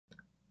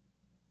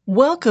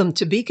Welcome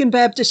to Beacon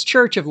Baptist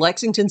Church of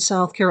Lexington,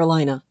 South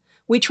Carolina.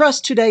 We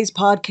trust today's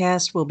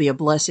podcast will be a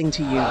blessing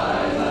to you.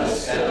 I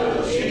must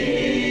tell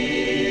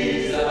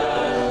Jesus.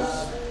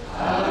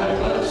 I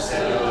must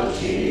tell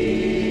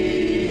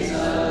Jesus.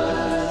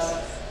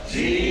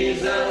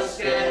 Jesus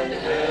can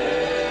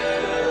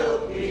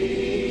help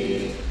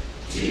me.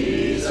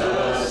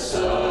 Jesus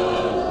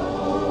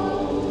alone.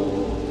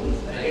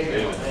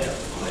 Amen.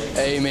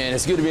 Amen.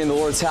 It's good to be in the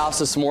Lord's house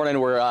this morning.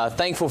 We're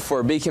thankful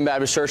for Beacon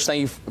Baptist Church.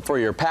 Thank you for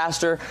your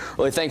pastor.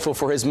 Really thankful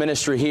for his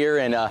ministry here,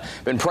 and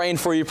been praying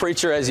for you,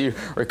 preacher, as you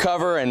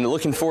recover, and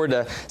looking forward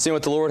to seeing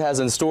what the Lord has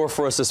in store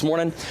for us this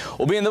morning.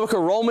 We'll be in the book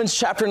of Romans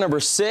chapter number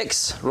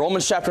 6.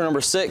 Romans chapter number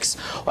 6.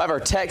 We'll have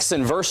our text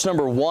in verse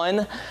number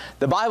 1.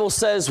 The Bible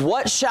says,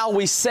 "What shall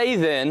we say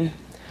then?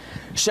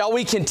 Shall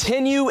we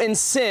continue in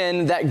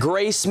sin that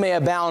grace may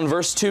abound?"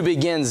 Verse 2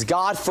 begins,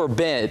 "God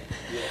forbid.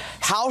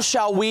 How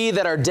shall we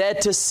that are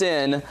dead to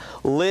sin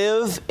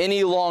live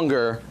any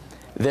longer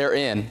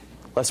therein?"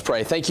 Let's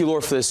pray. Thank you,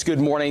 Lord, for this good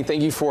morning.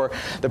 Thank you for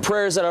the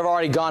prayers that have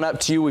already gone up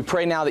to you. We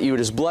pray now that you would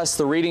just bless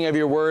the reading of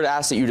your word.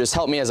 Ask that you just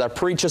help me as I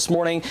preach this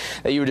morning,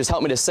 that you would just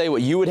help me to say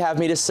what you would have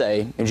me to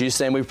say. In Jesus'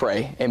 name we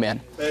pray.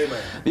 Amen.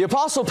 Amen. The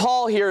Apostle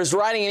Paul here is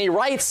writing, and he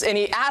writes, and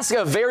he asks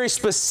a very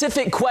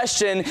specific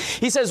question.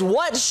 He says,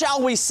 "What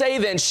shall we say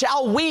then?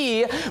 Shall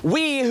we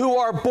who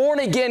are born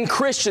again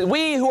Christians,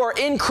 we who are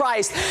in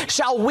Christ,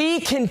 shall we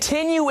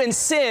continue in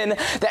sin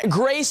that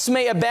grace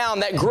may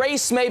abound, that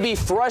grace may be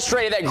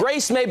frustrated, that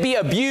grace may be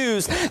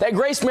abused, that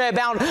grace may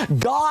abound?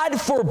 God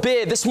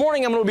forbid." This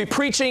morning I'm going to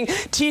be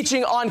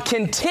teaching on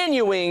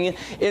continuing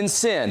in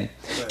sin.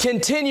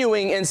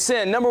 Continuing in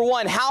sin. Number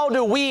one, how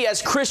do we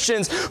as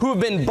Christians who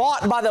have been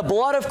bought by the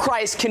blood of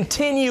Christ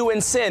continue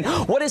in sin?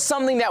 What is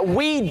something that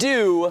we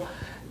do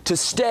to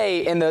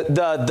stay in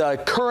the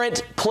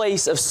current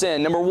place of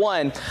sin? Number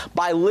one,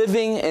 by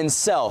living in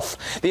self.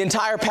 The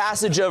entire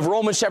passage of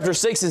Romans chapter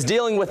 6 is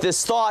dealing with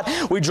this thought.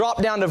 We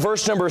drop down to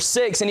verse number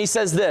 6, and he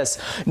says this,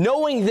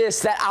 "Knowing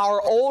this, that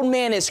our old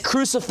man is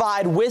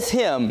crucified with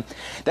him,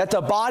 that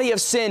the body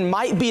of sin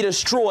might be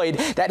destroyed,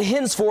 that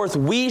henceforth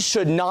we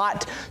should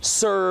not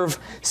serve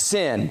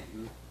sin."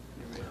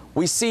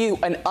 We see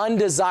an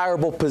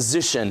undesirable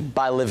position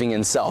by living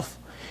in self.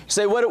 You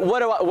say, what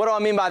do I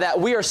mean by that?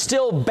 We are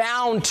still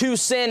bound to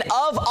sin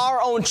of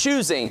our own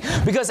choosing.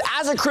 Because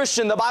as a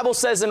Christian, the Bible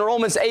says in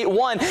Romans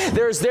 8:1,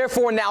 "There is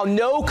therefore now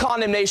no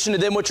condemnation to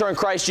them which are in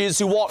Christ Jesus,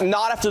 who walk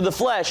not after the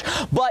flesh,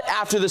 but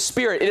after the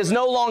Spirit." It is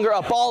no longer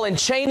a ball and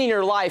chain in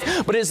your life,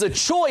 but it is a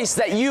choice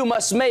that you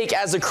must make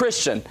as a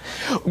Christian.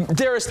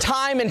 There is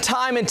time and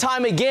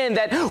time again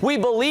that we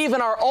believe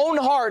in our own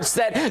hearts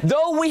that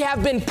though we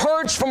have been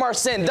purged from our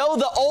sin, though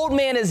the old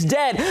man is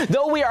dead,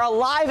 though we are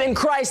alive in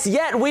Christ,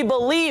 yet we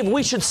believe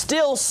we should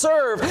still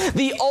serve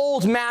the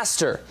old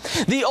master.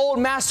 The old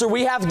master,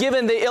 we have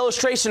given the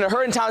illustration and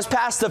heard in times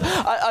past of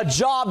a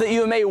job that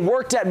you may have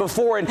worked at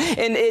before, and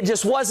it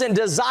just wasn't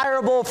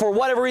desirable for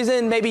whatever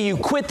reason. Maybe you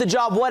quit the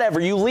job, whatever.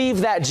 You leave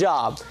that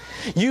job.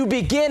 You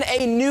begin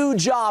a new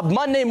job.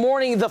 Monday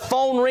morning, the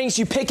phone rings.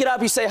 You pick it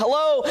up. You say,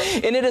 "Hello,"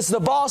 and it is the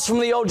boss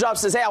from the old job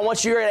says, "Hey, I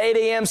want you here at 8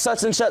 a.m.,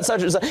 such and such,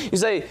 such and such." You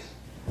say,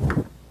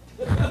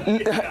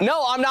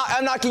 "No, I'm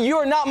not, you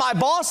are not my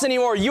boss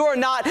anymore. You are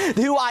not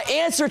who I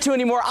answer to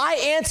anymore. I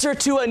answer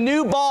to a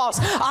new boss.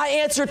 I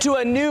answer to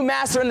a new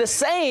master." And the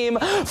same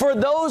for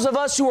those of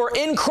us who are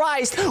in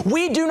Christ.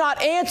 We do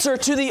not answer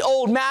to the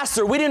old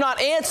master. We do not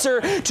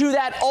answer to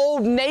that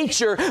old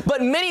nature.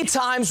 But many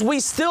times we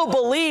still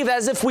believe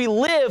as if we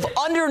live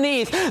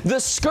underneath the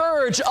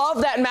scourge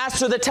of that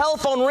master. The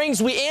telephone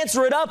rings, we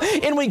answer it up,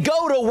 and we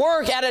go to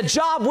work at a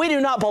job we do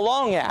not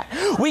belong at.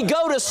 We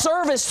go to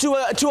service to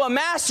a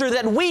master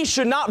that we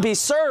should not be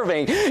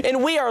serving,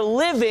 and we are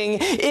living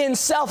in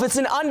self. It's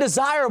an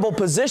undesirable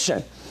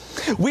position.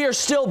 We are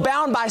still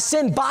bound by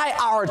sin by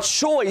our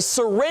choice,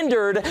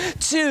 surrendered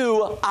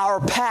to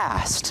our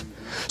past.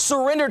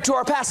 Surrendered to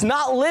our past,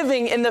 not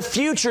living in the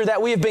future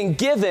that we have been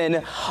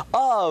given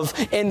of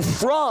and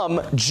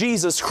from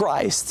Jesus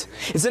Christ.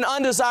 It's an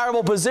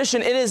undesirable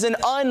position. It is an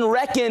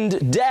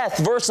unreckoned death.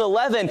 Verse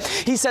 11,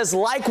 he says,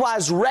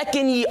 "Likewise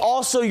reckon ye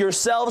also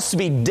yourselves to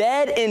be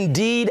dead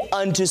indeed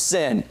unto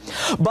sin,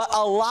 but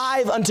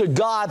alive unto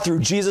God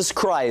through Jesus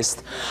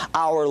Christ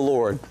our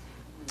Lord."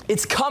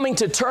 It's coming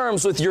to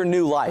terms with your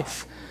new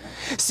life.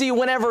 See,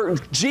 whenever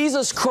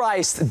Jesus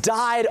Christ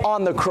died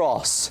on the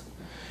cross,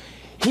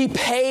 He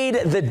paid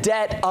the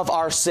debt of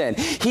our sin.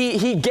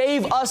 He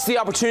gave us the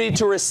opportunity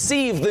to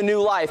receive the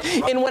new life.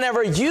 And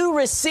whenever you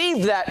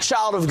receive that,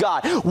 child of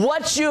God,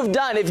 what you've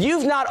done, if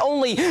you've not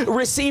only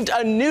received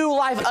a new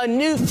life, a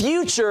new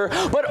future,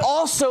 but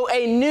also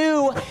a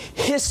new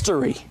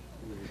history.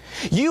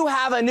 You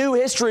have a new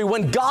history.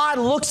 When God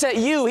looks at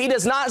you, He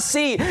does not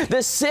see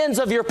the sins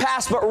of your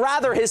past, but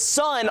rather His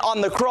Son on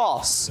the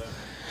cross.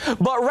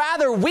 But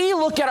rather, we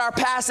look at our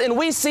past and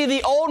we see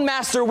the old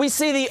master, we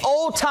see the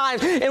old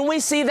times, and we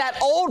see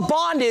that old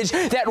bondage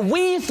that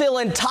we feel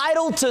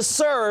entitled to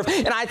serve.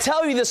 And I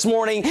tell you this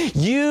morning,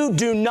 you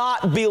do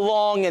not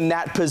belong in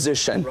that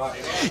position.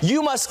 Right.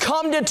 You must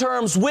come to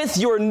terms with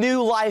your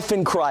new life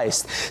in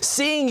Christ,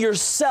 seeing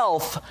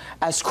yourself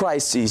as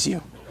Christ sees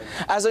you,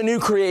 as a new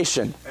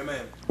creation.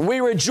 Amen. We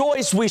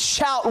rejoice, we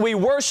shout, we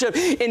worship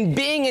in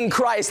being in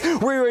Christ.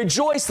 We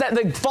rejoice that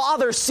the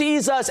Father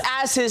sees us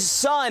as His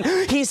Son.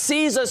 He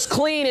sees us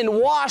clean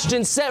and washed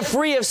and set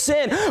free of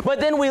sin.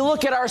 But then we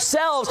look at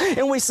ourselves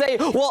and we say,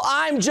 well,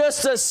 I'm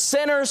just a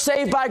sinner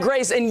saved by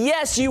grace. And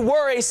yes, you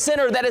were a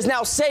sinner that is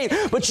now saved,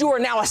 but you are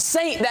now a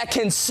saint that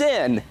can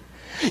sin.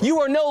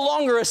 You are no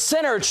longer a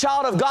sinner,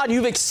 child of God.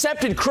 You've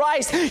accepted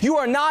Christ. You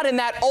are not in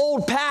that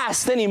old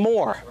past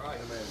anymore. Right.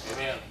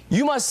 Amen.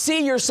 You must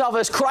see yourself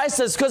as Christ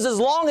says, because as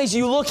long as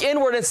you look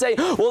inward and say,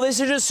 well, this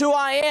is just who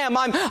I am,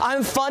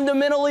 I'm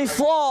fundamentally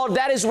flawed,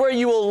 that is where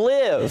you will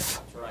live.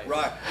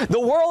 Right. The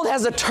world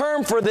has a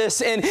term for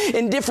this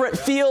in different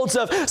fields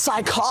of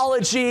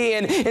psychology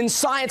and in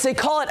science. They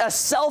call it a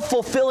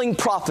self-fulfilling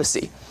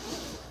prophecy.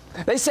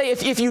 They say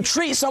if you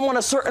treat someone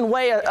a certain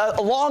way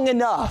long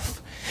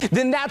enough,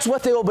 then that's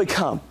what they will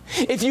become.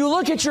 If you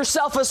look at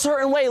yourself a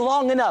certain way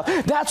long enough,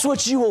 that's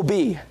what you will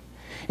be.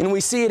 And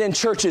we see it in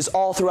churches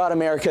all throughout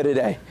America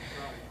today.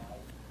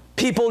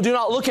 People do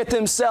not look at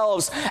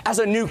themselves as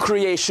a new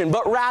creation,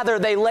 but rather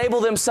they label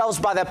themselves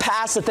by the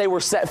past that they were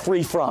set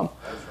free from.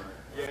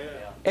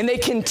 And they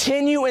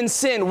continue in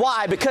sin.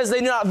 Why? Because they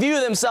do not view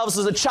themselves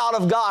as a child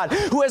of God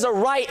who has a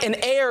right and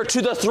heir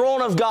to the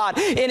throne of God,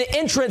 an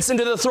entrance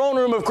into the throne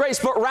room of grace,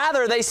 but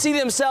rather they see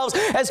themselves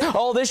as,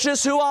 oh, this is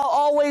just who I'll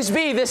always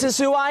be. This is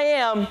who I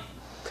am.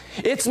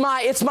 It's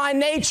my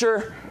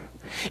nature.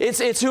 It's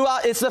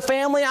the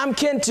family I'm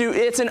kin to.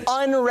 It's an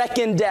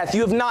unreckoned death.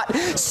 You have not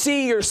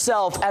see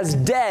yourself as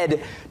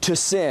dead to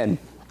sin.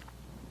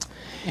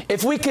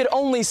 If we could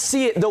only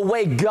see it the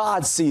way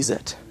God sees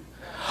it.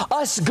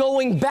 Us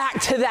going back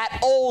to that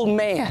old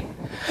man,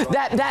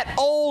 that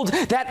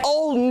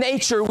old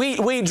nature.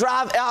 We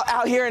drive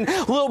out here and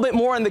a little bit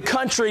more in the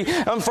country.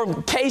 I'm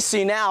from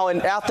Casey now,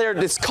 and out there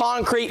it's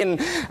concrete. And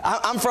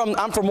I'm from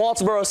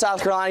Walterboro,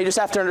 South Carolina. You just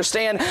have to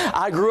understand.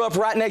 I grew up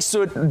right next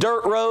to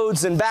dirt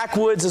roads and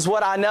backwoods is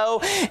what I know.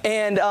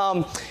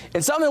 And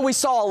something we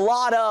saw a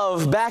lot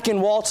of back in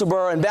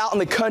Walterboro and out in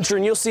the country,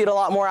 and you'll see it a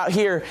lot more out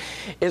here,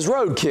 is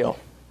roadkill.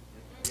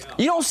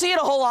 You don't see it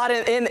a whole lot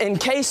in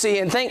Casey,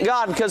 and thank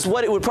God, because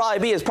what it would probably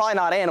be is probably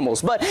not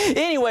animals. But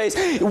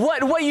anyways,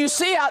 what you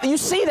see that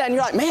and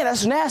you're like, man,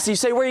 that's nasty. You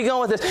say, where are you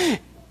going with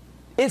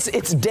this?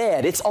 It's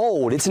dead, it's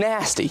old, it's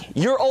nasty.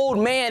 Your old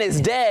man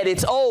is dead,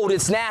 it's old,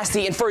 it's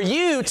nasty. And for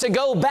you to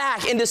go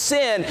back into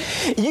sin,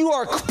 you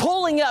are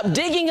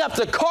digging up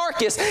the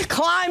carcass,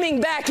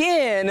 climbing back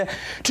in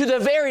to the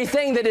very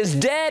thing that is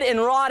dead and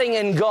rotting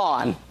and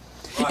gone.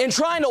 And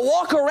trying to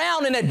walk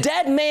around in a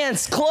dead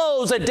man's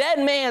clothes, a dead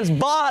man's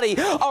body,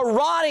 a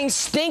rotting,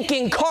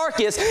 stinking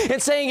carcass,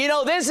 and saying,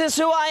 this is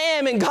who I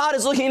am. And God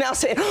is looking now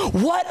saying,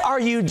 what are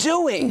you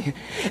doing?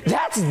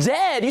 That's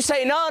dead. You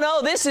say,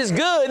 no, this is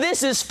good.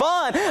 This is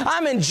fun.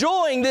 I'm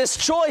enjoying this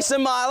choice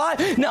in my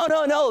life.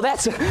 No,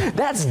 that's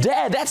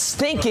dead. That's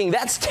stinking.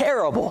 That's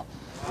terrible.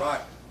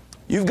 Right.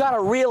 You've got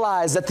to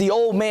realize that the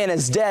old man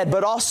is dead,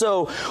 but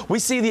also we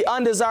see the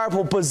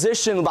undesirable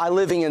position by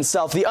living in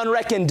self, the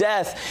unreckoned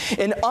death,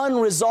 and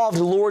unresolved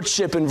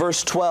lordship in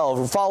verse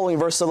 12, following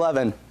verse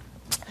 11.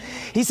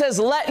 He says,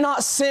 let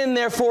not sin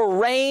therefore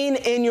reign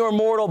in your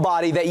mortal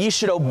body, that ye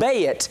should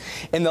obey it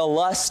in the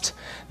lust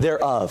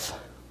thereof.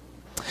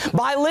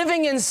 By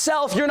living in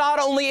self, you're not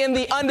only in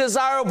the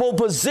undesirable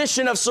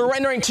position of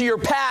surrendering to your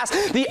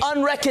past, the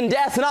unreckoned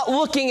death, not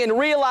looking and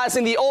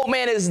realizing the old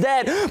man is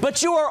dead,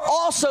 but you are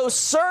also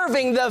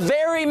serving the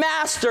very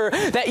master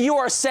that you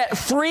are set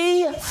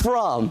free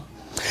from.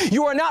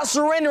 You are not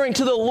surrendering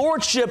to the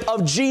lordship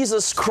of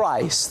Jesus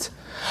Christ.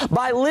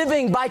 By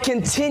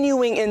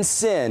continuing in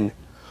sin,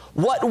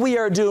 what we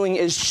are doing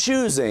is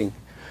choosing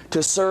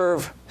to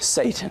serve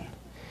Satan.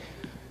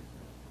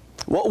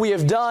 What we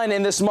have done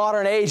in this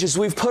modern age is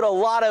we've put a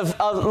lot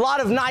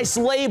of nice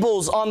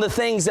labels on the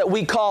things that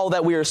we call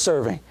that we are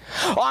serving.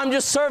 Oh, I'm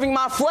just serving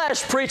my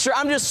flesh, preacher.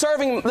 I'm just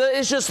serving,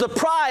 it's just the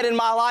pride in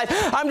my life.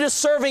 I'm just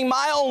serving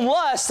my own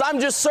lust. I'm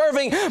just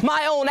serving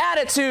my own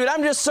attitude.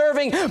 I'm just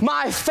serving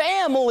my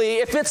family.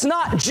 If it's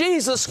not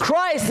Jesus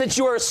Christ that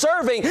you are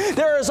serving,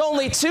 there is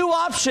only two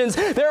options.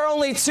 There are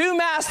only two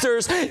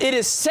masters. It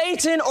is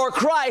Satan or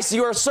Christ.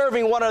 You are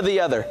serving one or the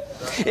other.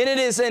 And it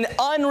is an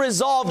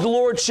unresolved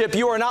lordship.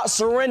 You are not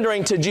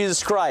surrendering to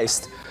Jesus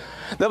Christ.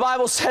 The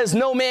Bible says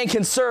no man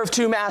can serve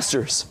two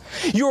masters.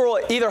 You will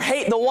either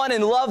hate the one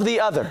and love the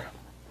other.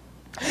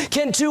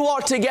 Can two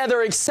walk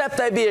together except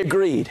they be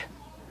agreed?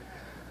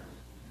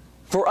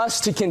 For us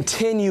to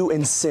continue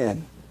in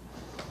sin,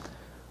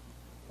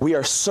 we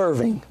are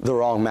serving the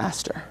wrong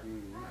master.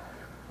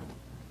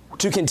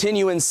 To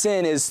continue in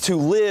sin is to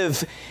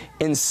live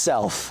in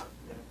self,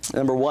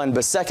 number one.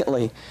 But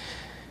secondly,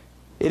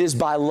 it is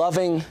by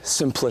loving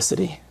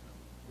simplicity.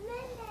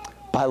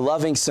 by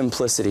loving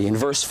simplicity. In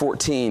verse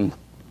 14,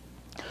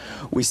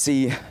 we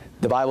see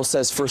the Bible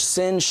says, "For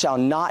sin shall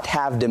not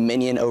have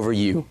dominion over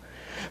you,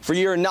 for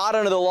you are not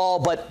under the law,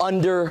 but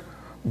under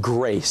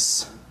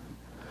grace."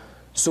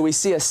 So we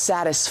see a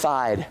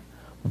satisfied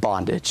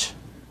bondage.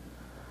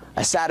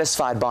 A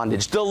satisfied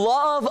bondage. The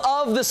love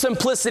of the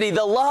simplicity,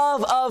 the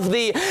love of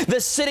the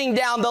sitting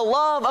down, the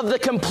love of the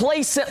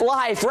complacent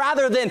life,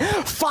 rather than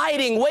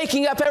fighting,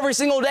 waking up every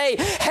single day,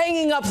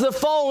 hanging up the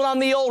phone on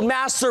the old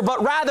master,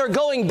 but rather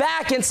going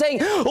back and saying,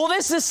 well,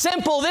 this is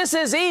simple, this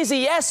is easy.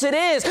 Yes, it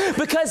is,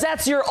 because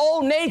that's your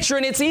old nature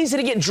and it's easy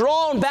to get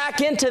drawn back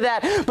into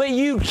that. But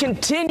you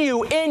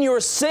continue in your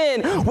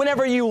sin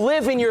whenever you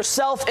live in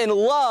yourself and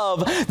love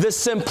the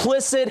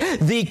simplicity,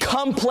 the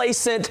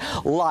complacent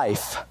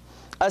life.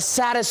 A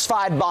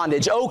satisfied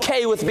bondage,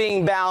 okay with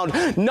being bound,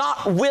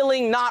 not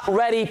willing, not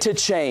ready to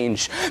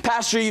change.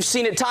 Pastor, you've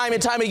seen it time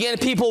and time again.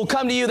 People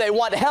come to you, they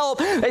want help.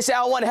 They say,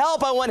 I want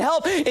help, I want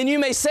help. And you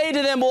may say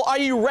to them, well, are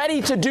you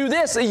ready to do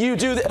this? You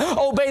do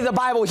obey the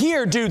Bible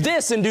here, do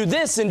this and do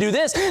this and do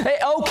this.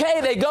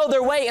 They go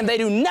their way and they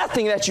do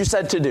nothing that you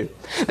said to do.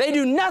 They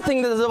do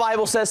nothing that the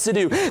Bible says to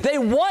do. They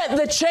want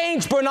the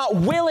change, but not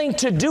willing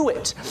to do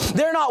it.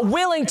 They're not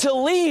willing to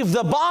leave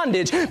the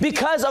bondage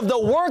because of the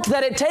work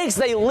that it takes.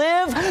 They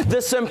live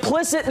the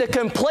simplicity, the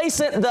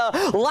complacent, the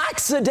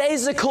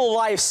lackadaisical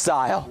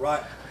lifestyle.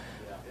 Right.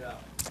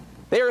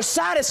 They are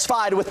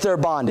satisfied with their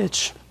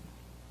bondage.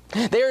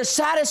 They are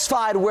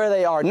satisfied where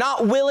they are,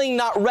 not willing,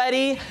 not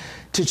ready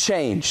to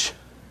change.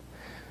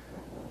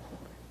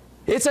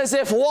 It's as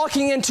if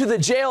walking into the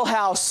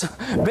jailhouse,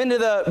 been to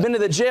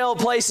the jail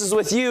places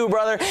with you,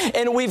 brother,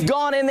 and we've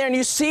gone in there and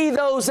you see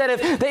those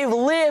that they've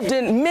lived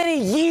in many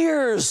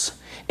years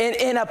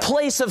in a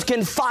place of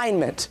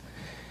confinement.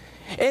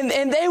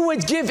 And they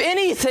would give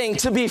anything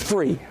to be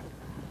free.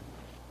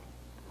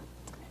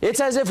 It's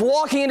as if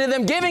walking into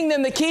them, giving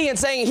them the key and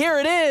saying, here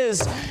it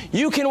is.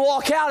 You can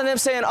walk out, and them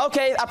saying,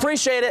 okay, I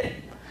appreciate it.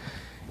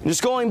 And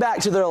just going back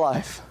to their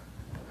life.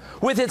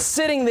 With it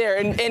sitting there,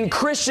 and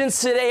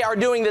Christians today are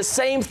doing the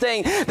same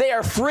thing. They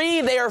are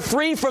free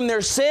from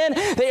their sin,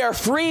 they are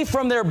free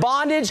from their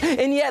bondage,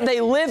 and yet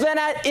they live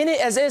in it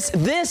as if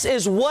this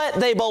is what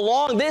they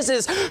belong, this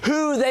is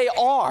who they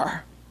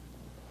are.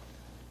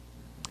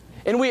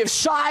 And we have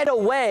shied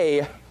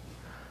away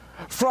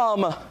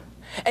from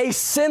a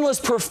sinless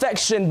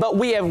perfection, but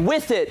we have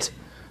with it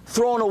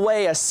thrown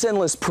away a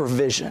sinless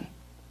provision.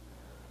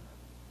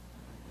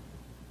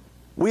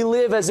 We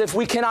live as if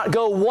we cannot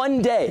go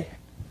one day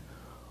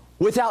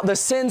without the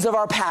sins of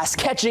our past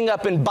catching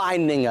up and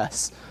binding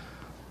us.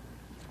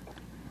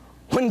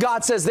 When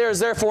God says, there is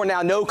therefore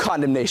now no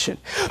condemnation.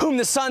 Whom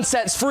the Son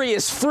sets free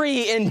is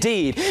free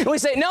indeed. And we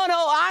say, no,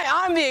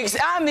 I'm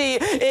the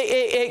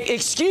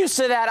excuse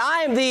to that.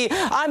 I'm the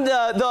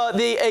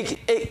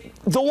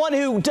one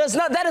who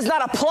that does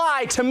not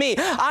apply to me.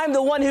 I'm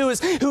the one who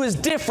is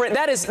different.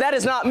 That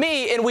is not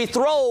me. And we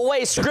throw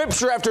away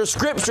scripture after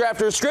scripture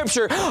after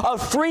scripture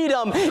of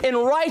freedom and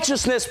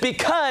righteousness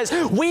because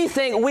we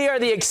think we are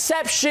the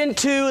exception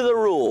to the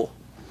rule.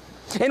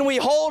 And we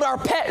hold our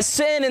pet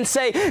sin and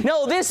say,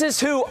 no, this is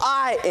who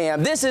I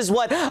am. This is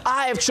what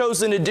I have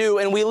chosen to do.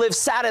 And we live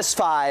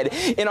satisfied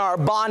in our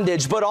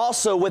bondage, but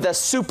also with a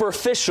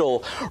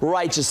superficial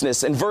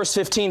righteousness. In verse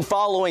 15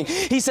 following,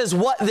 he says,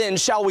 what then?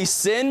 Shall we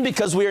sin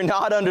because we are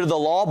not under the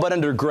law, but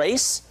under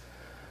grace?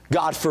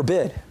 God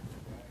forbid.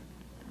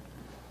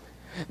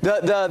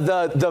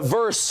 The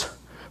verse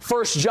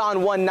 1 John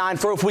 1:9,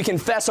 for if we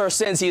confess our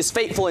sins, he is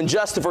faithful and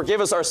just to forgive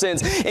us our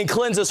sins and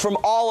cleanse us from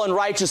all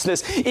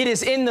unrighteousness. It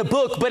is in the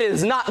book, but it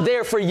is not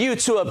there for you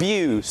to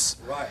abuse.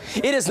 Right.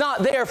 It is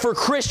not there for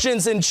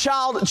Christians and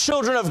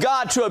children of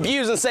God to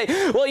abuse and say,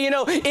 well,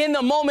 in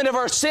the moment of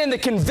our sin, the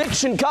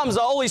conviction comes,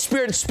 the Holy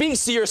Spirit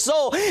speaks to your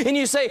soul, and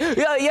you say,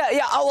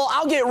 well,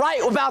 I'll get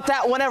right about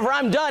that whenever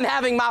I'm done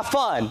having my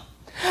fun.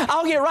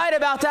 I'll get right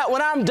about that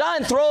when I'm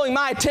done throwing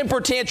my temper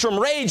tantrum,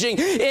 raging,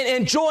 and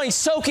enjoying,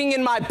 soaking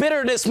in my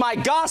bitterness, my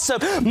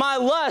gossip, my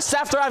lust,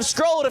 after I've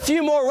scrolled a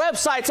few more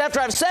websites,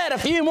 after I've said a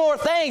few more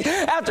things,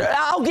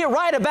 I'll get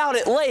right about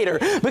it later.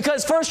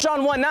 Because 1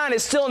 John 1:9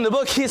 is still in the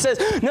book. He says,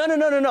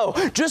 no.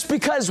 Just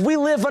because we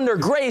live under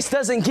grace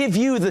doesn't give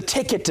you the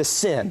ticket to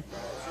sin.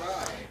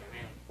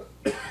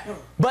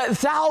 But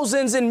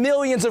thousands and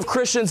millions of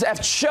Christians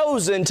have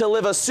chosen to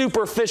live a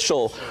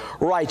superficial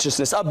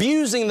righteousness,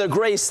 abusing the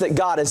grace that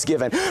God has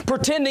given,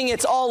 pretending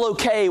it's all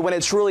okay when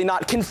it's really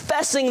not,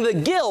 confessing the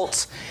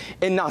guilt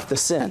and not the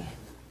sin.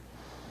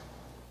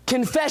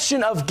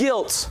 Confession of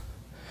guilt,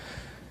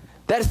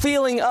 that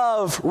feeling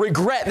of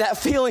regret, that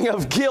feeling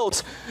of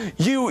guilt,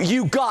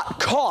 you got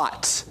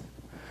caught.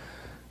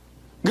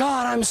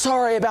 God, I'm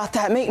sorry about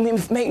that. Make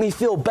me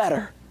feel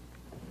better.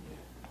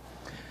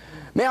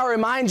 May I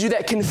remind you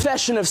that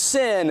confession of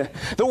sin,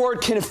 the word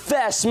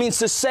confess means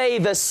to say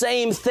the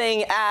same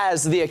thing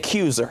as the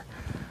accuser.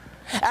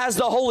 as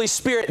the Holy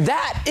Spirit,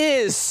 that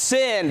is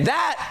sin.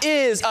 That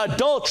is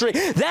adultery.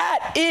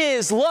 That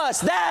is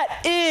lust.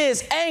 That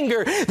is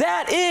anger.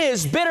 That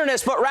is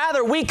bitterness. But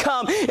rather we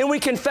come and we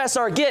confess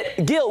our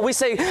guilt. We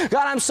say,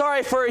 God, I'm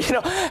sorry for,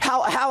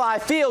 how I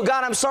feel.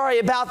 God, I'm sorry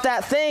about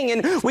that thing.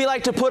 And we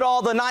like to put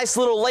all the nice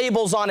little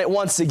labels on it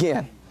once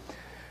again.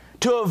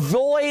 To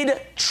avoid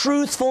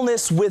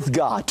truthfulness with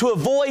God, to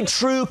avoid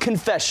true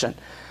confession.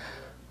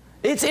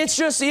 It's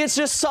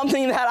just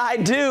something that I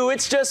do.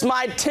 It's just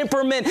my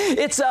temperament.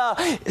 It's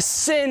a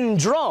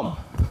syndrome.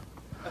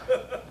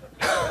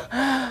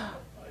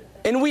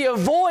 And we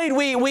avoid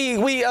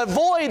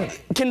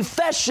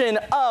confession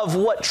of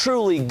what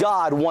truly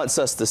God wants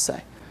us to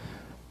say.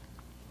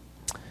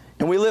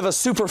 And we live a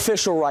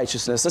superficial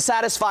righteousness, a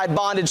satisfied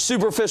bondage,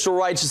 superficial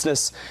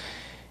righteousness,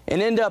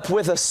 and end up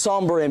with a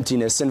somber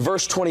emptiness. In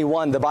verse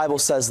 21, the Bible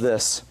says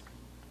this.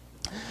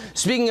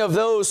 Speaking of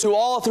those who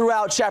all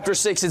throughout chapter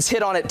 6, it's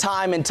hit on it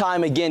time and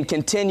time again,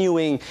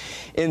 continuing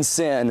in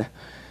sin.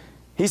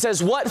 He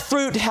says, what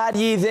fruit had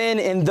ye then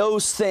in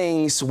those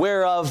things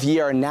whereof ye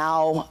are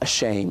now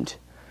ashamed?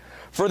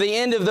 For the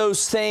end of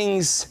those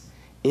things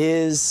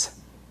is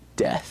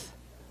death.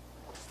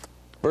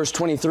 Verse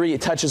 23,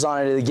 it touches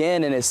on it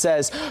again, and it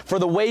says, for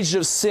the wages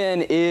of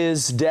sin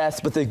is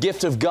death, but the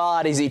gift of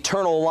God is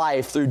eternal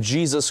life through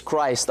Jesus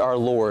Christ our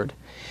Lord.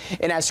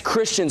 And as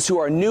Christians who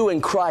are new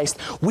in Christ,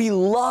 we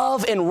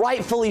love and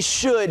rightfully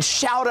should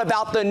shout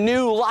about the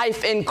new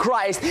life in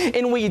Christ.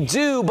 And we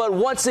do, but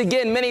once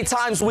again, many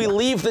times we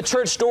leave the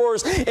church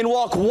doors and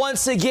walk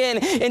once again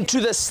into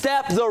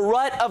the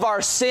rut of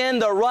our sin,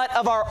 the rut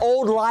of our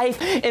old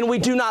life, and we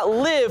do not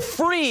live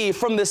free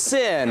from the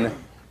sin.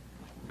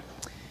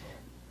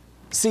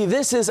 See,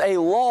 this is a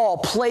law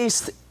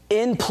placed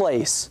in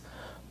place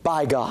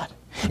by God.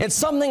 And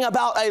something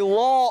about a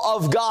law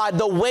of God,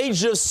 the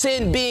wage of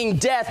sin being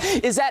death,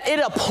 is that it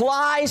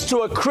applies to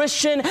a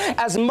Christian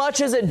as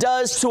much as it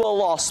does to a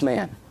lost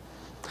man.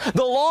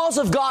 The laws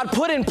of God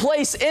put in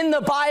place in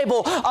the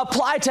Bible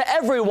apply to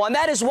everyone.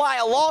 That is why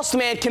a lost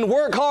man can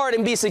work hard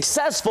and be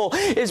successful,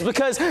 is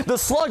because the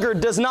sluggard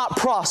does not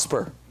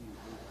prosper.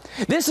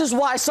 This is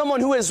why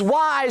someone who is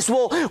wise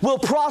will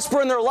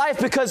prosper in their life,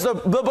 because the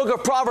book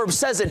of Proverbs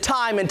says it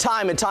time and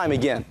time and time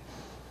again.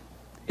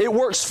 It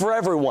works for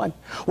everyone.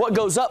 What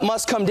goes up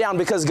must come down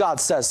because God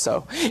says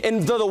so.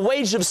 And the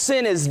wage of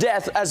sin is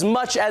death, as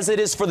much as it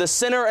is for the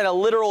sinner in a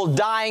literal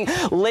dying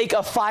lake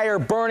of fire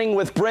burning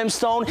with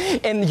brimstone.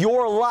 In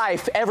your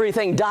life,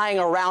 everything dying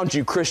around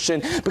you,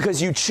 Christian,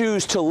 because you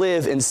choose to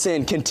live in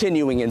sin,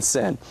 continuing in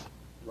sin.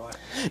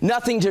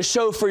 Nothing to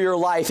show for your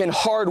life, and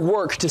hard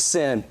work to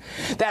sin.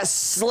 That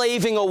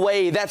slaving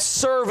away, that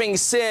serving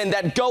sin,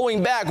 that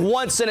going back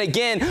once and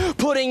again,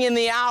 putting in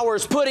the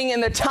hours, putting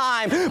in the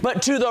time,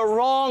 but to the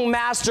wrong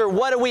master.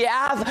 What do we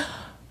have?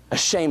 A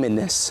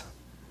shamedness.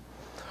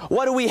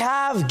 What do we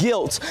have?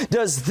 Guilt.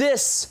 Does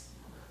this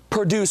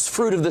produce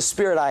fruit of the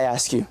Spirit, I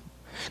ask you?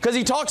 Because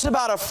he talks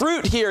about a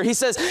fruit here. He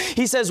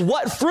says,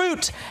 what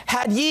fruit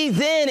had ye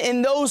then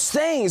in those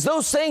things,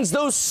 those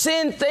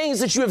sin things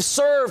that you have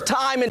served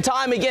time and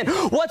time again?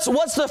 What's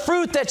the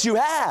fruit that you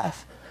have?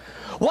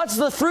 What's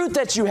the fruit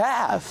that you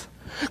have?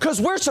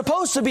 Because we're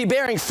supposed to be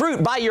bearing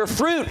fruit. By your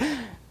fruit,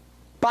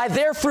 by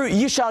their fruit,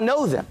 you shall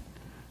know them.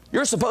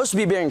 You're supposed to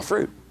be bearing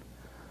fruit.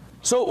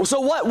 So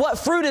what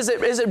fruit is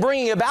it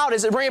bringing about?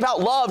 Is it bringing about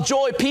love,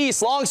 joy,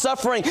 peace,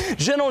 long-suffering,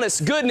 gentleness,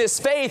 goodness,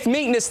 faith,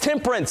 meekness,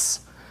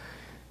 temperance?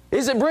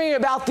 Is it bringing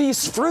about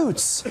these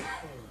fruits?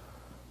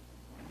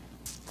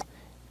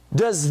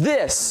 Does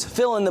this,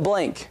 fill in the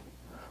blank,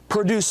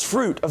 produce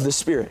fruit of the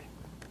Spirit?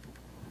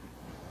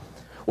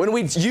 When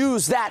we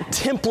use that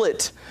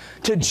template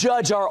to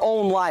judge our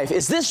own life,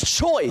 is this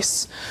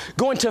choice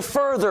going to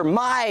further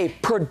my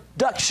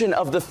production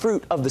of the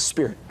fruit of the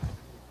Spirit?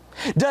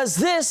 Does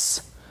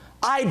this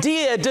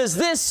idea, does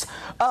this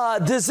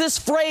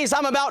phrase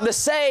I'm about to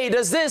say,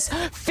 does this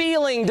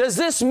feeling, does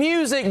this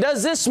music,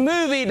 does this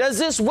movie, does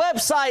this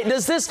website,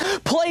 does this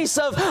place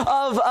of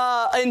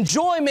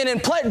enjoyment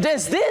and pleasure,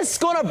 is this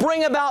going to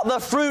bring about the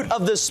fruit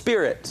of the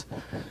Spirit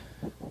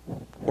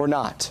or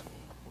not?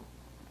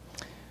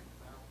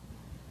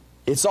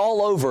 It's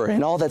all over,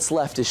 and all that's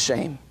left is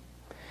shame.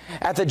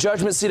 At the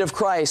judgment seat of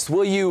Christ,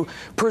 will you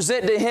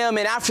present to Him,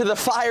 and after the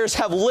fires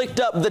have licked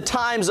up the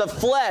times of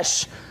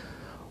flesh,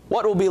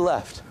 what will be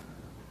left?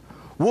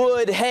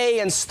 Wood, hay,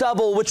 and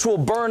stubble, which will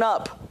burn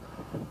up,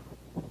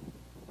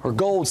 or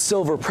gold,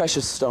 silver,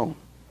 precious stone.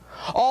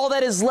 All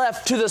that is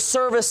left to the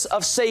service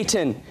of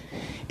Satan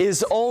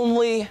is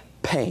only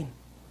pain.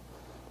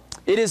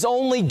 It is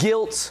only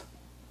guilt.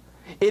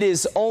 It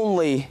is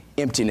only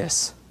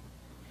emptiness.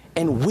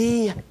 And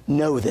we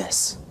know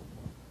this.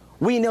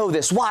 We know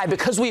this. Why?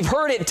 Because we've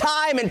heard it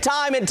time and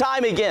time and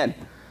time again.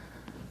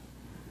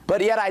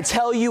 But yet I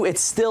tell you, it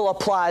still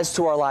applies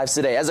to our lives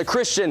today. As a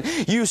Christian,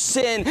 you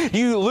sin,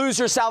 you lose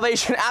your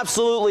salvation?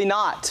 Absolutely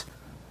not.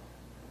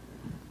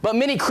 But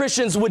many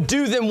Christians would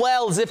do them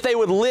well as if they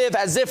would live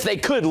as if they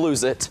could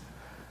lose it.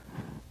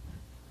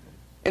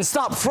 And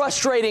stop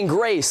frustrating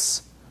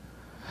grace.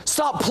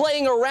 Stop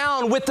playing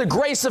around with the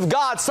grace of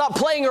God. Stop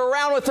playing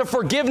around with the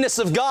forgiveness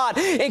of God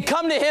and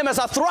come to Him as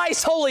a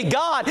thrice holy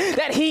God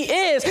that He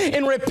is,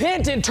 and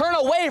repent and turn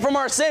away from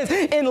our sins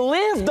and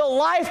live the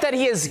life that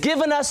He has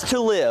given us to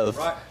live.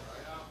 Right.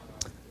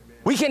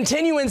 We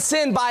continue in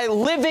sin by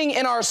living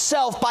in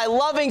ourselves, by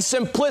loving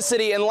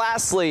simplicity, and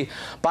lastly,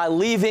 by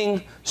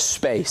leaving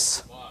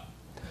space.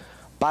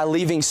 By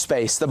leaving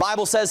space. The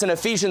Bible says in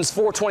Ephesians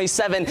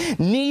 4:27,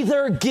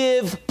 neither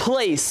give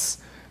place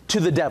to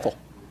the devil.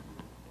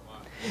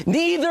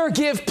 Neither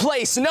give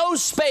place, no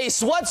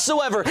space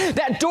whatsoever.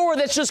 That door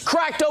that's just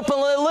cracked open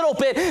a little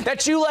bit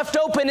that you left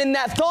open, in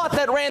that thought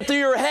that ran through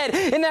your head,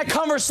 in that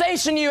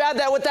conversation you had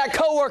that with that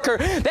coworker,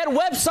 that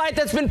website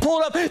that's been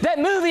pulled up, that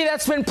movie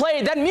that's been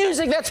played, that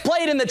music that's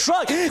played in the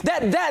truck,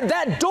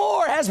 that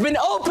door has been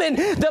opened.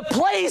 The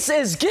place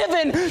is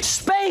given.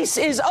 Space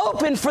is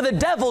open for the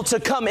devil to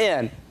come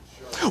in.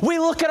 We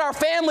look at our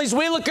families,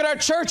 we look at our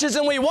churches,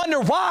 and we wonder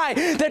why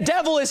the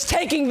devil is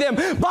taking them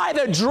by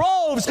the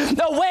droves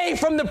away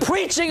from the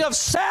preaching of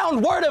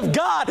sound Word of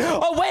God,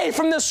 away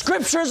from the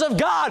Scriptures of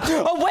God,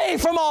 away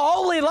from a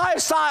holy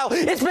lifestyle.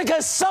 It's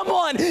because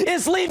someone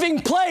is leaving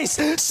place.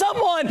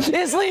 Someone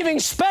is leaving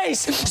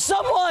space.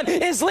 Someone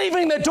is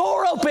leaving the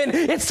door open.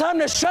 It's time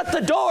to shut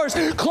the doors,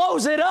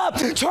 close it up,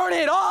 turn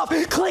it off,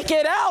 click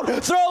it out,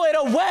 throw it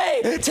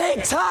away.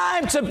 Take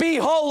time to be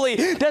holy.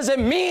 Does it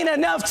mean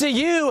enough to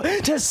you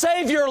to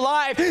save your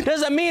life?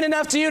 Does it mean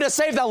enough to you to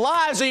save the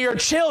lives of your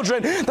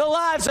children, the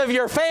lives of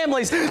your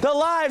families, the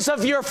lives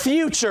of your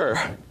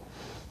future?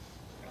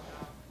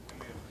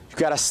 You've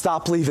got to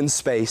stop leaving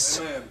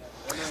space. Amen.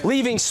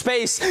 Leaving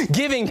space,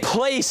 giving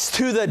place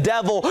to the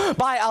devil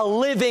by a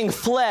living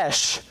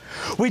flesh.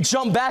 We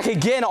jump back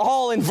again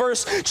all in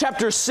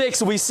chapter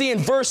 6. We see in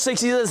verse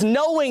 6, he says,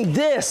 knowing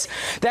this,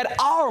 that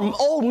our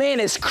old man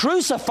is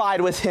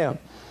crucified with him,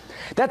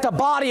 that the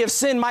body of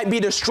sin might be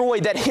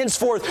destroyed, that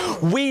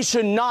henceforth we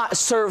should not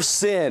serve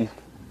sin.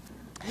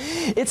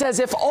 It's as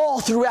if all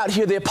throughout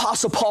here the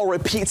Apostle Paul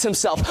repeats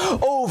himself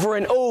over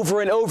and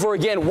over and over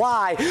again.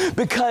 Why?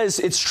 Because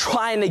it's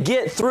trying to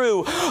get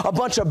through a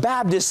bunch of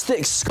Baptist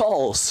thick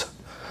skulls.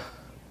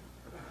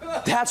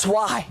 That's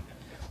why.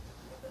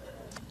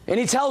 And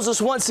he tells us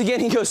once again,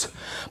 he goes,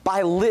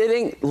 by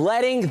letting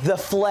the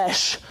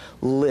flesh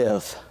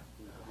live,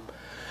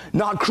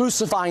 not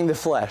crucifying the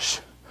flesh.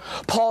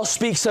 Paul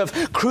speaks of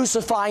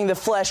crucifying the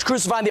flesh,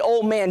 crucifying the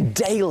old man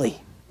daily,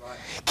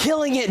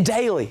 killing it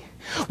daily.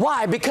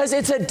 Why? Because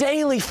it's a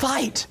daily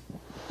fight.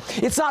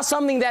 It's not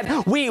something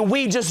that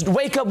we just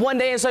wake up one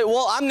day and say,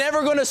 well, I'm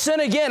never going to sin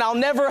again. I'll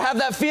never have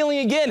that feeling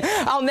again.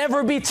 I'll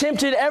never be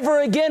tempted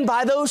ever again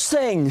by those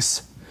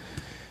things.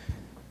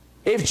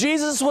 If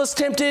Jesus was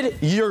tempted,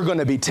 you're going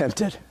to be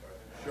tempted.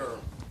 Sure.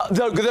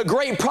 The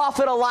great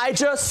prophet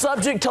Elijah,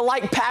 subject to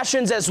like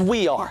passions as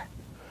we are.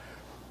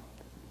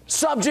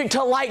 Subject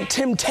to like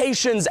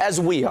temptations as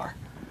we are.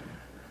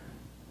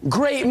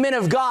 Great men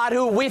of God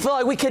who we feel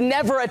like we can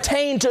never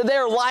attain to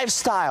their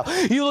lifestyle.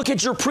 You look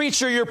at your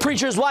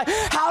preacher's wife,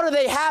 how do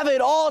they have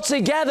it all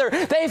together?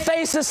 They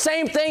face the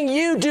same thing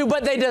you do,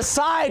 but they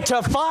decide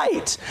to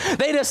fight.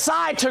 They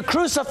decide to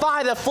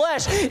crucify the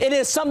flesh. It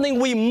is something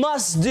we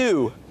must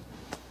do.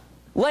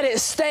 Let it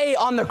stay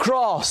on the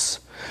cross.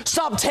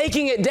 Stop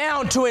taking it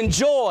down to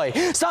enjoy.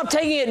 Stop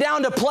taking it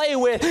down to play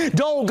with.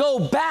 Don't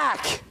go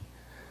back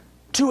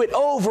to it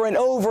over and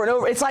over and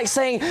over. It's like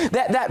saying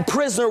that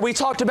prisoner we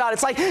talked about,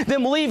 it's like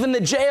them leaving the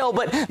jail,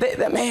 but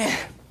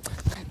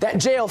that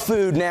jail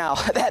food now,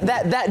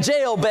 that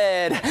jail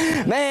bed,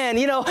 man,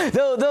 you know,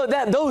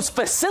 those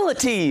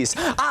facilities,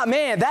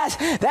 man,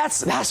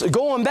 that's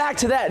going back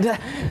to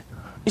that.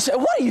 You say,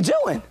 what are you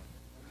doing?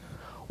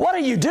 What are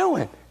you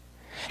doing?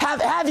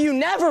 Have you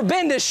never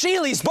been to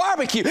Sheely's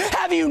barbecue?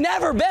 Have you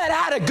never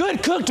had a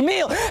good cooked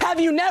meal? Have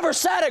you never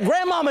sat at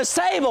grandmama's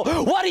table?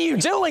 What are you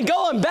doing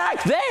going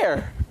back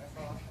there?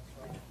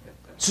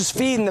 It's just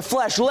feeding the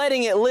flesh,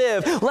 letting it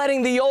live,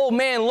 letting the old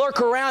man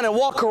lurk around and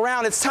walk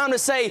around. It's time to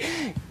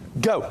say,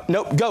 go.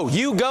 Nope, go.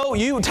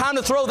 You. Time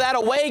to throw that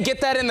away.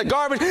 Get that in the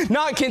garbage.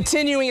 Not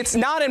continuing. It's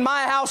not in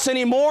my house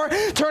anymore.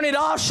 Turn it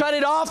off. Shut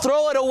it off.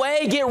 Throw it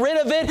away. Get rid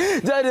of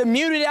it.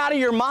 Mute it out of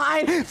your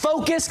mind.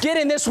 Focus. Get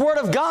in this Word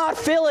of God.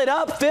 Fill it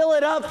up. Fill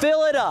it up.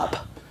 Fill it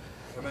up.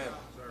 Amen.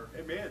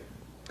 Amen.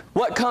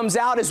 What comes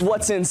out is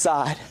what's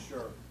inside.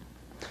 Sure.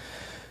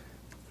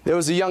 There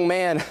was a young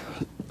man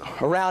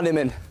around him,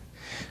 and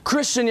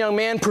Christian young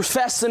man,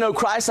 professed to know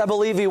Christ. I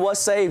believe he was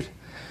saved.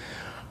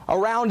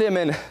 Around him,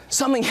 and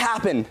something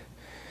happened.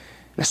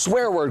 And a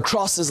swear word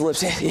crossed his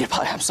lips.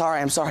 I'm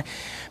sorry.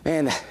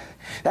 Man,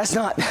 that's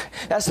not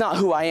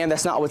who I am.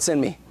 That's not what's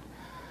in me.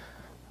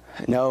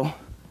 No,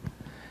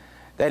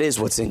 that is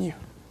what's in you.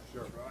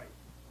 Sure.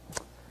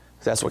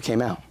 That's what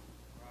came out.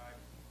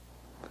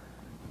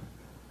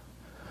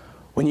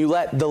 When you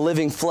let the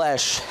living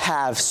flesh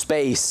have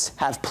space,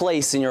 have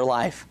place in your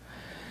life,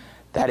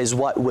 that is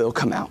what will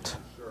come out.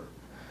 Sure.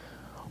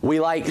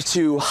 We like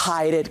to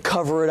hide it,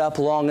 cover it up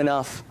long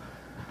enough,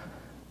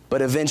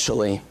 but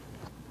eventually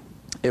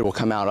it will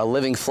come out. A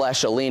living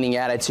flesh, a leaning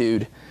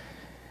attitude,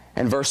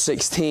 And verse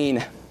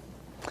 16,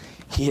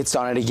 he hits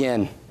on it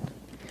again.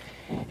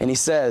 And he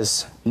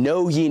says,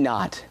 know ye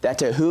not that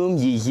to whom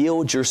ye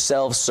yield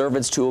yourselves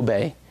servants to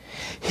obey,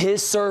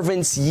 his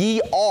servants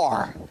ye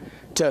are,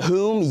 to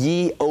whom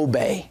ye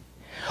obey,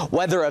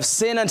 whether of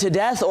sin unto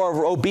death or of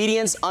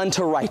obedience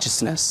unto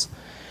righteousness.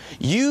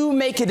 You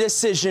make a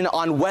decision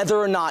on whether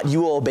or not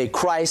you will obey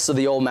Christ or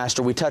the old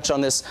master. We touched on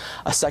this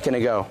a second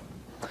ago.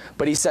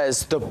 But he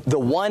says, the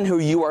one who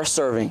you are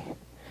serving,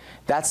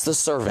 that's the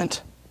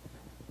servant.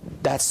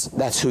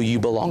 That's who you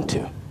belong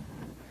to.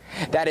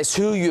 That is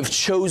who you've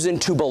chosen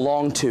to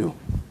belong to.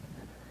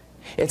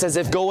 It's as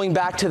if going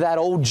back to that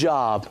old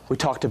job we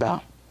talked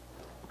about.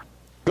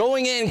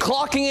 Going in,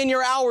 clocking in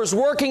your hours,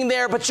 working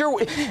there, but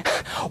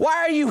why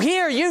are you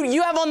here?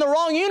 You have on the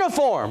wrong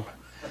uniform.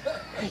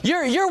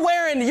 You're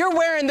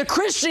wearing the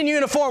Christian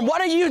uniform.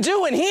 What are you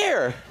doing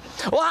here?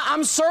 Well,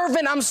 I'm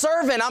serving,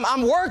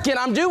 I'm working,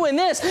 I'm doing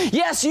this.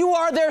 Yes, you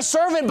are their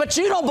servant, but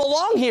you don't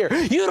belong here.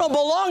 You don't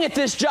belong at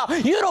this job.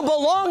 You don't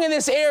belong in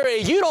this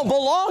area. You don't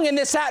belong in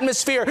this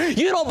atmosphere.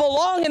 You don't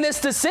belong in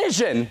this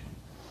decision.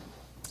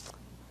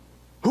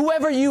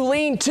 Whoever you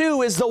lean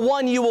to is the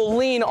one you will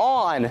lean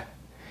on,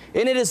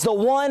 and it is the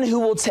one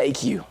who will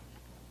take you.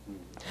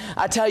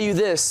 I tell you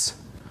this,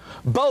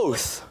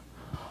 both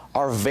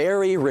are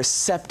very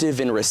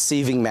receptive in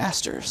receiving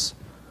masters.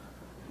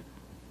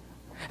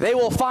 They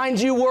will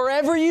find you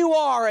wherever you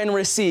are and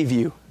receive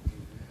you.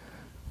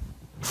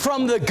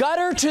 From the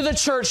gutter to the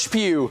church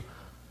pew,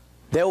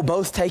 they'll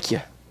both take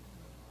you.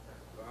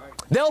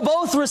 They'll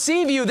both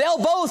receive you.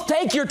 They'll both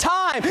take your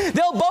time.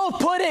 They'll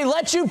both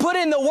let you put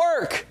in the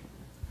work.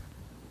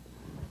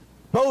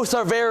 Both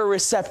are very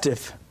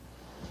receptive.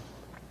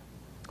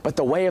 But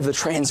the way of the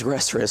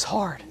transgressor is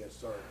hard.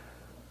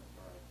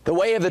 The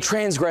way of the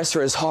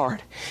transgressor is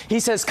hard. He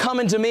says, come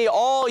unto me,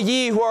 all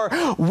ye who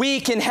are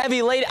weak and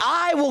heavy laden,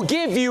 I will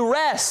give you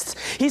rest.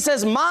 He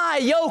says, my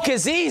yoke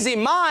is easy,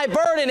 my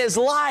burden is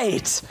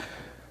light.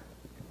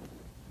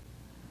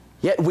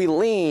 Yet we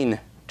lean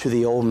to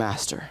the old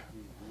master.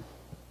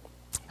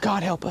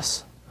 God help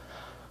us.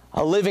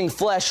 A living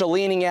flesh, a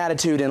leaning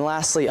attitude, and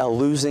lastly, a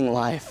losing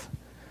life.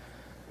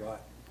 Right.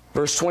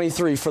 Verse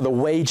 23, for the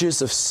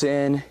wages of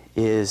sin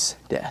is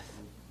death.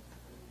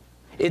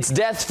 It's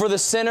death for the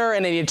sinner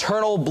and an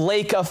eternal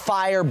lake of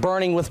fire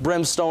burning with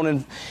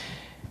brimstone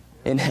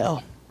in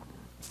hell.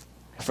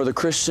 For the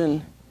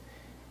Christian,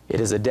 it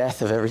is a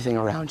death of everything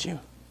around you.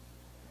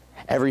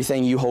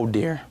 Everything you hold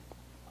dear.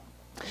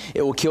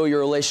 It will kill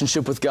your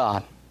relationship with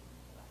God.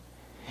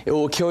 It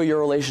will kill your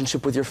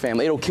relationship with your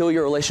family. It will kill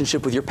your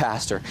relationship with your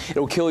pastor. It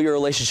will kill your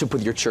relationship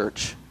with your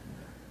church.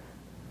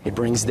 It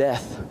brings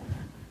death.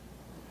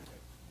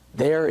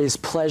 There is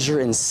pleasure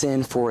in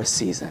sin for a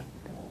season.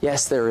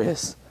 Yes, there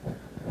is.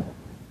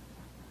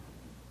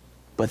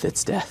 But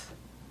it's death.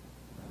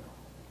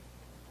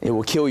 It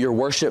will kill your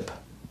worship.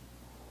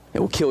 It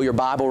will kill your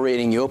Bible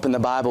reading. You open the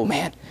Bible,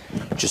 man,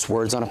 just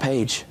words on a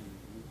page.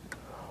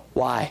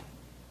 Why?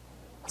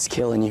 It's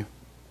killing you.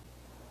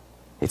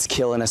 It's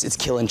killing us. It's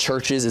killing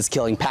churches. It's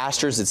killing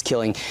pastors. It's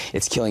killing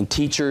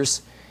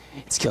teachers.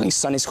 It's killing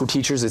Sunday school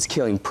teachers. It's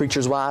killing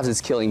preachers' wives.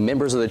 It's killing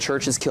members of the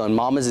church. It's killing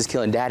mamas. It's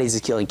killing daddies.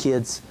 It's killing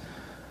kids.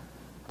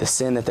 The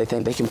sin that they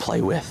think they can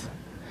play with.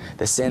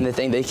 The sin that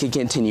they can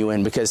continue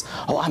in because,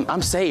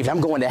 I'm saved,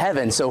 I'm going to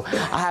heaven. So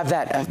I have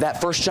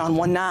that 1 John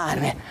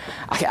 1:9. Man,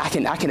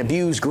 I can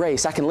abuse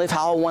grace. I can live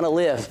how I want to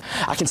live.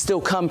 I can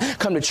still come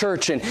to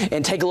church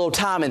and take a little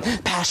time and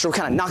pastor will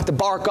kind of knock the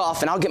bark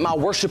off and I'll get my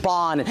worship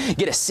on and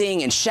get to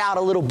sing and shout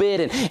a little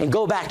bit and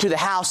go back to the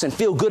house and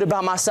feel good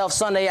about myself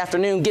Sunday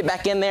afternoon, get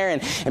back in there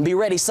and be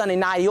ready Sunday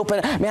night. You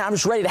open, man, I'm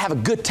just ready to have a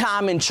good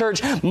time in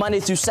church. Monday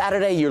through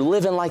Saturday, you're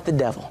living like the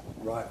devil.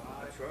 Right.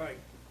 That's right.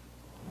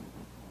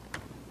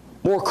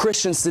 More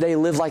Christians today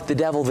live like the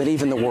devil than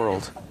even the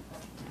world.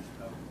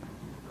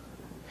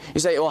 You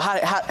say, well,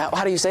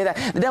 how do you say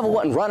that? The devil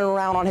wasn't running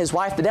around on his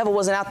wife. The devil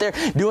wasn't out there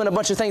doing a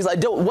bunch of things.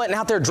 Wasn't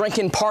out there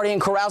drinking,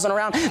 partying, carousing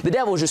around. The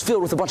devil was just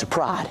filled with a bunch of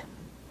pride.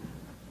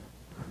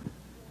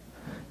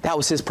 That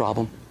was his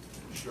problem.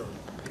 Sure.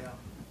 Yeah.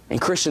 And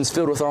Christians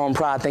filled with our own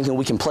pride thinking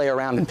we can play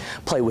around and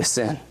play with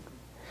sin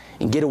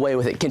and get away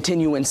with it,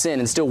 continue in sin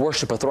and still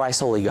worship a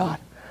thrice holy God.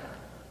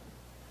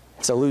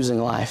 It's a losing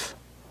life.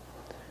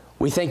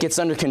 We think it's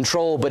under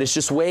control, but it's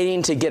just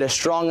waiting to get a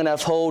strong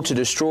enough hold to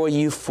destroy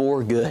you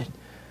for good.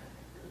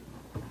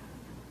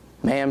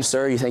 Ma'am,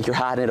 sir, you think you're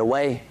hiding it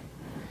away,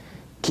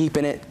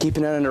 keeping it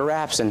under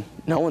wraps, and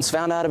no one's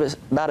found out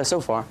about it so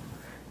far.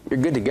 You're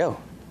good to go.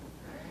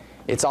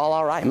 It's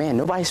all right, man.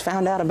 Nobody's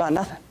found out about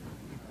nothing.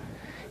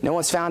 No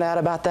one's found out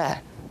about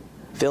that.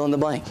 Fill in the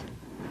blank.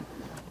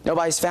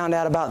 Nobody's found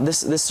out about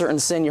this certain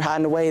sin you're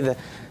hiding away, that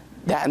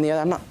and the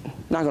other. I'm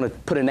not going to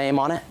put a name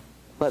on it.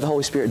 Let the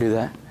Holy Spirit do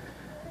that.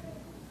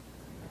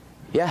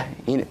 Yeah,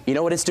 you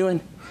know what it's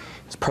doing?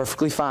 It's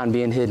perfectly fine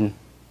being hidden.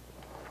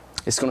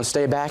 It's going to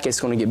stay back. It's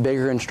going to get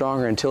bigger and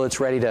stronger until it's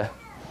ready to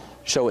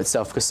show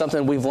itself. Because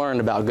something we've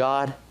learned about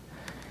God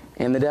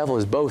and the devil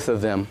is both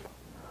of them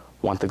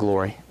want the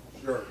glory.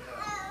 Sure.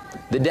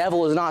 The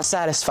devil is not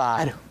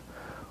satisfied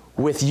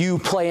with you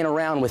playing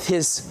around with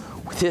his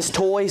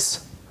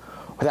toys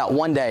without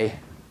one day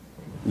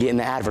getting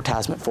the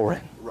advertisement for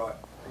it. Right.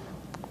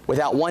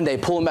 Without one day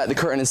pulling back the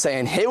curtain and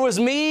saying, it was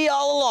me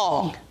all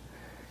along.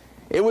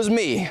 It was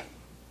me.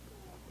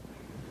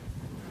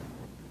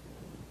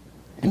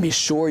 And be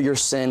sure your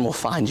sin will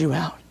find you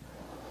out.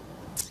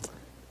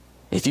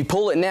 If you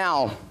pull it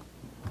now,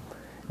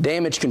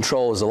 damage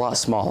control is a lot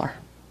smaller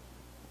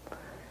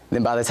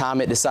than by the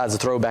time it decides to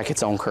throw back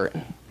its own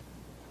curtain.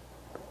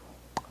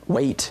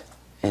 Wait,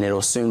 and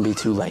it'll soon be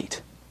too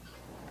late.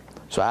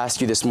 So I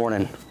ask you this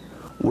morning,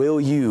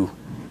 will you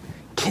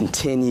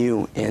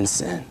continue in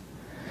sin?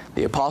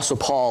 The Apostle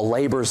Paul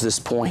labors this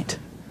point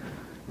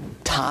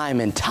time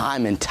and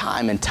time and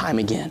time and time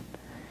again.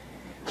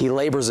 He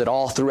labors it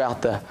all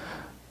throughout the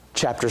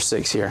chapter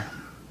 6 here.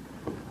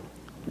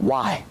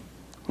 Why?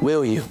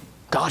 Will you?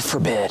 God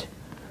forbid.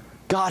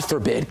 God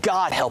forbid.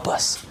 God help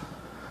us.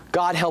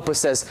 God help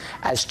us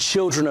as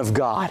children of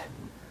God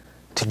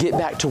to get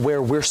back to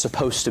where we're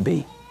supposed to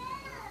be.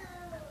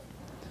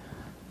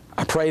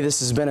 I pray this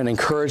has been an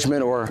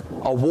encouragement or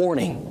a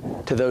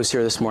warning to those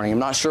here this morning. I'm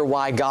not sure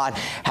why God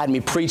had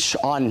me preach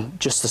on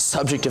just the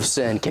subject of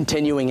sin,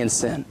 continuing in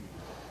sin.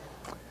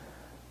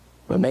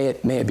 But may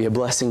it be a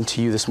blessing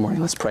to you this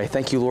morning. Let's pray.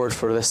 Thank you, Lord,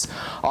 for this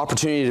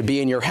opportunity to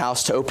be in your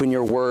house, to open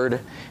your word,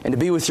 and to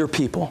be with your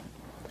people.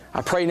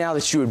 I pray now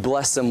that you would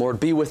bless them, Lord.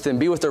 Be with them.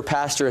 Be with their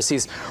pastor as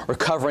he's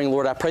recovering,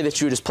 Lord. I pray that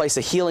you would just place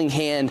a healing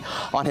hand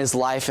on his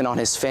life and on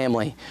his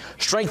family.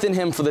 Strengthen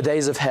him for the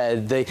days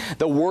ahead,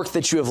 the work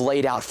that you have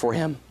laid out for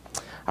him.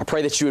 I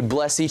pray that you would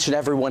bless each and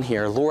every one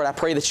here. Lord, I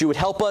pray that you would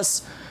help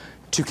us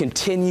to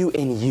continue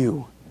in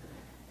you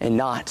and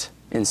not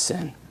in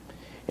sin.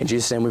 In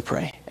Jesus' name we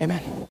pray.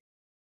 Amen.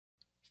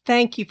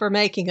 Thank you for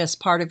making us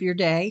part of your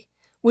day.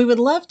 We would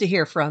love to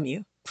hear from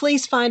you.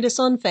 Please find us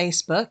on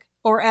Facebook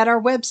or at our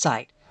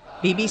website,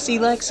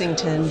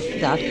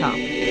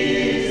 bbclexington.com.